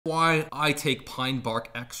Why I take pine bark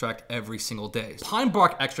extract every single day. Pine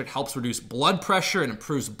bark extract helps reduce blood pressure and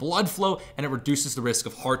improves blood flow, and it reduces the risk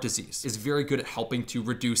of heart disease. It's very good at helping to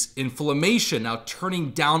reduce inflammation. Now, turning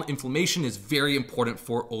down inflammation is very important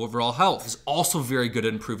for overall health. It's also very good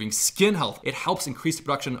at improving skin health. It helps increase the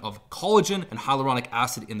production of collagen and hyaluronic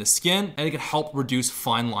acid in the skin, and it can help reduce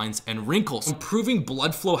fine lines and wrinkles. Improving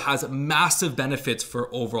blood flow has massive benefits for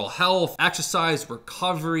overall health, exercise,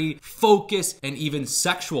 recovery, focus, and even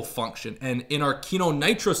sexual function. And in our Kino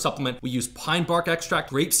Nitro supplement, we use pine bark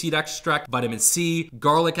extract, grapeseed extract, vitamin C,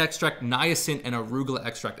 garlic extract, niacin, and arugula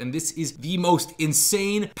extract. And this is the most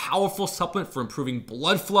insane, powerful supplement for improving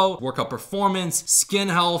blood flow, workout performance, skin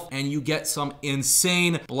health, and you get some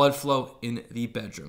insane blood flow in the bedroom.